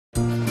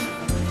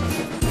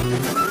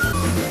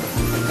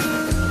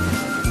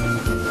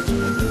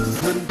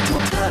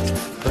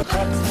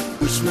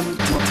Postman,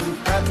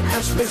 pat,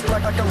 has face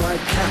black like a white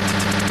cat.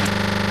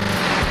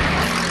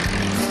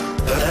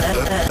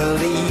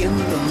 Early in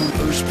the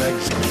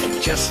postbags,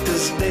 just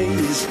as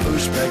days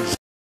postbags.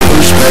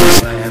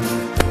 Postbags man.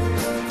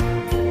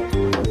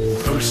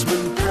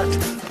 Postman,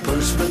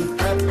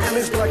 pat, and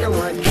his black and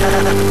white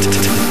cat.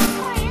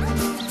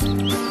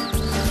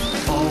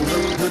 All the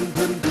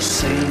women the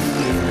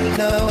same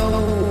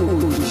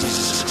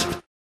nose.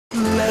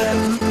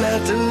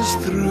 Letters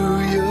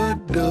through your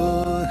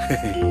door.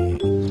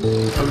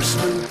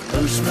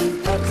 Postman,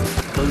 pat,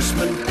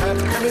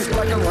 and his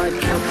black and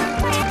white cat.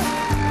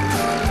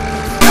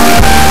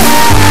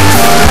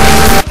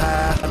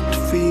 Pat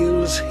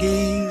feels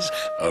he's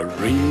a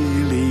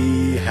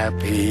really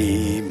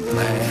happy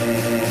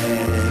man.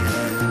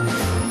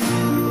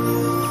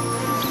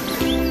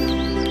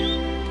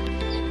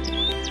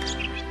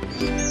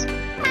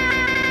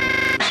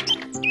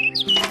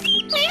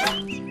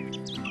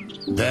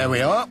 There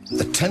we are,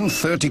 the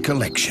 10:30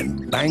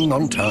 collection. Bang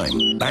on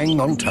time, bang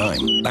on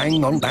time,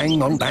 bang on time.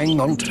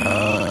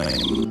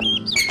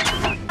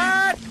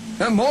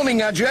 Good morning,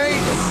 Ajay.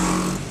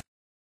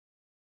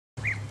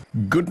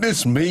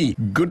 Goodness me.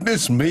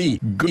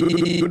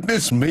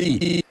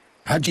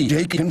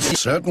 Ajay can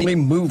certainly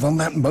move on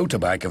that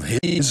motorbike of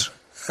his.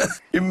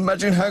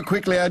 Imagine how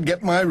quickly I'd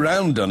get my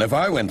round done if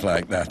I went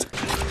like that.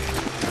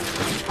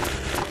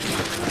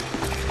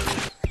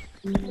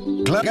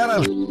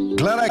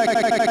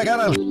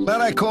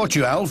 Glad I caught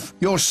you, Alf.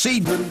 Your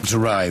seed's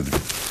arrived.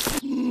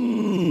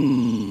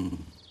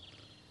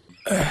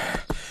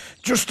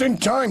 Just in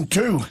time,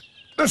 too.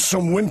 There's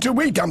some winter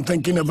wheat I'm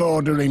thinking of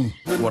ordering.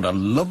 What a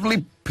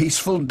lovely,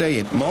 peaceful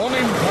day.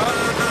 Morning,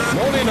 Pat.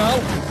 Morning,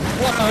 Alf.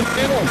 What are you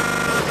doing?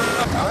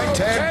 Hi,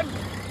 Ted.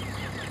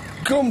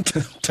 Come,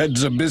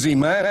 Ted's a busy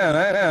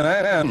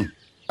man.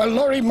 A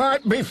lorry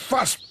might be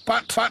fast,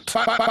 Pat.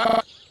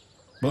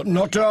 But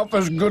not half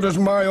as good as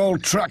my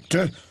old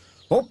tractor.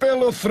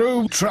 Uphill or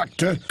through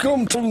tractor,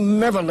 come to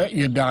never let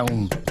you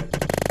down.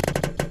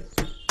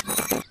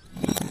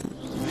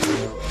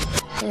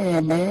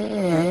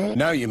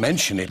 Now you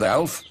mention it,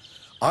 Alf,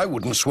 I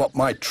wouldn't swap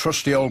my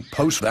trusty old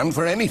postman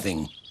for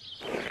anything.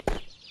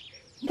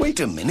 Wait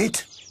a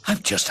minute,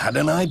 I've just had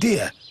an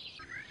idea.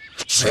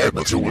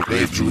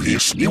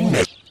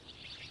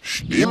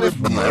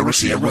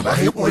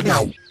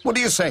 What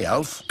do you say,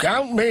 Alf?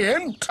 Count me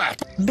in,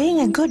 Pat. Being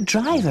a good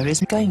driver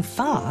isn't going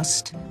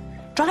fast.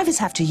 Drivers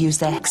have to use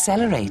their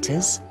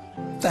accelerators.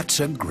 That's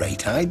a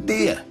great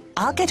idea.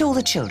 I'll get all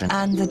the children,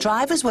 and the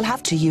drivers will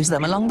have to use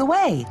them along the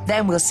way.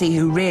 Then we'll see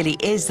who really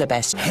is the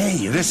best.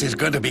 Hey, this is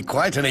going to be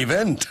quite an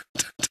event.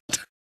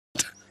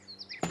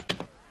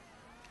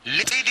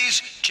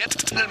 Ladies,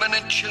 gentlemen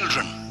and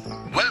children,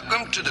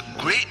 welcome to the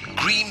Great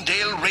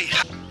Gaydale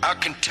race. Our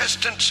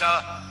contestants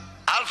are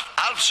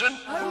Alfson,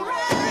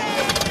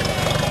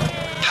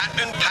 Pat,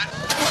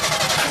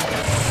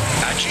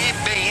 Ajay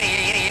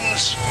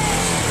Baines,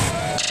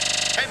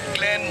 Ted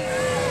Glenn,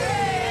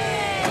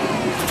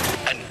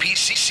 and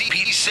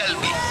PCCP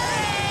Selby.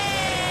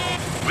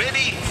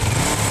 Ready,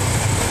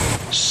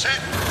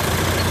 set,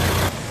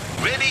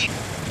 ready,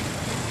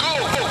 go!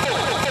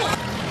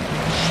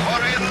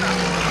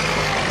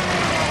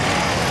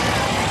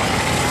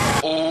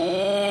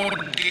 Oh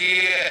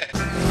dear!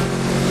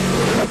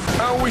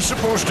 How are we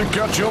supposed to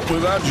catch up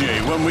with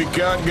Ajay when we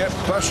can't get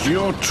past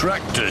your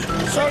tractor?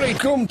 Sorry,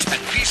 come. And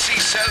PC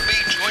Selby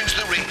joins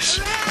the race.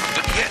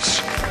 But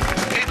yes,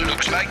 it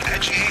looks like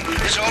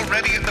Ajay is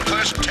already in the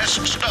first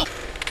test stop.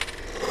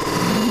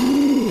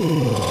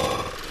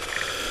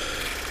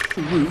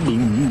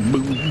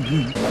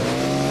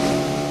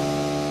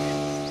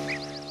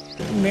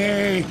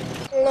 Nay.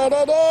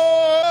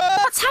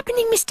 What's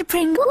happening, Mr.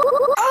 Pringle?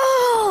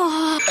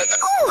 Oh!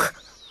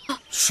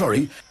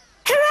 Sorry.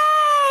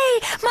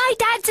 Hooray! My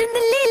dad's in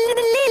the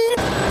lil.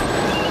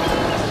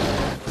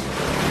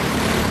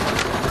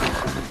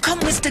 Come,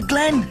 Mr.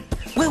 Glenn.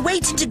 We're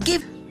waiting to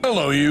give...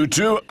 Hello, you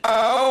two.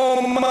 How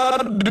am I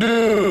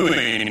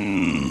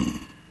doing?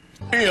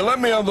 Here, let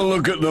me have a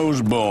look at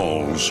those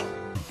balls.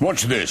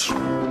 Watch this. Hey,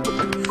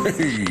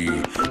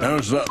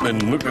 how's that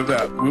then? Look at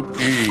that.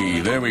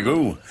 Hey, there we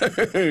go.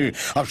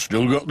 I've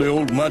still got the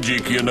old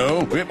magic, you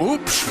know.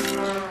 Oops.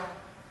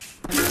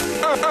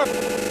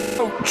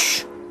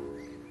 Ouch.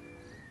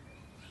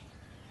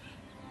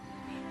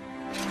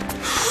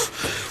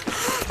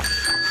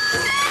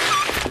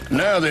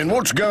 Now then,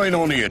 what's going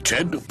on here,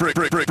 Ted? Brick.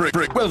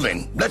 Well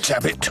then, let's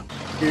have it.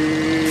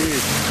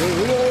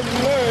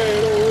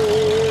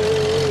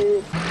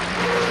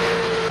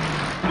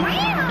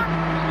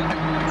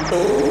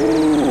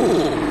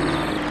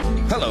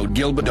 Oh. Hello,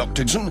 Gilbert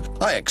Octodson.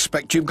 I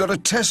expect you've got a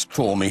test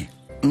for me.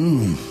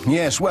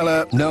 Yes,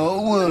 well,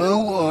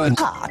 no.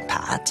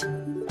 Pat.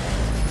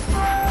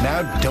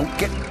 Now, don't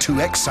get too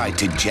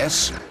excited,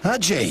 Jess.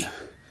 Ajay,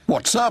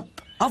 what's up?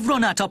 I've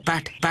run out of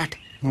Pat.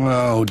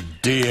 Oh,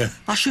 dear.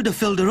 I should have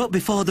filled her up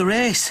before the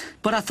race,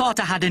 but I thought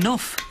I had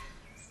enough.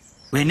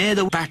 We're near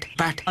the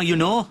pat, you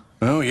know.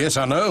 Oh, yes,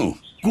 I know.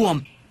 Go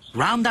on,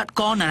 round that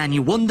corner and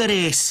you won the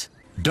race.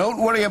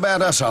 Don't worry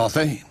about us,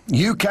 Arthur.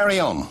 You carry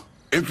on.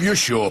 If you're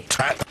sure,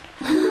 Pat.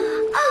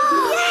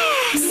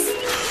 Yes!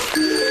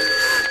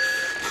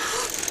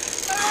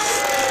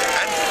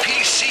 And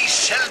PC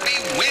Selby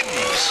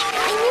wins.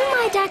 I knew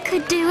my dad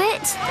could do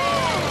it.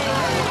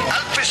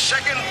 Alpha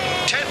second,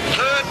 Ted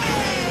third.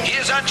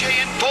 Here's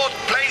Ajay in fourth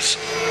place.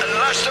 And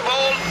last of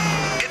all,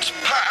 it's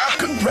Pa.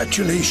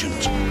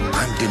 Congratulations.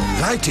 I'm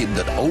delighted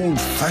that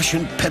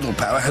old-fashioned pedal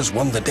power has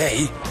won the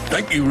day.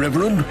 Thank you,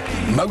 Reverend.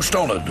 Most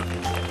honoured.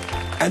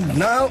 And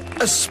now,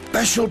 a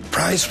special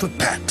prize for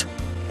Pat.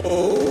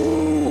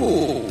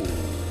 Oh,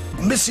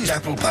 Mrs.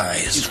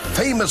 Applepie's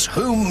famous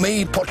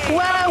homemade pot.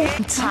 Well,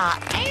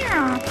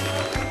 Pat.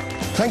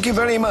 Thank you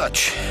very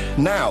much.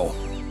 Now,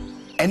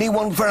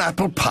 anyone for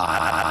apple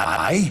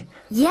pie?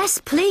 Yes,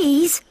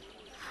 please.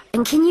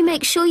 And can you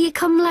make sure you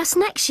come last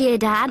next year,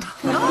 Dad?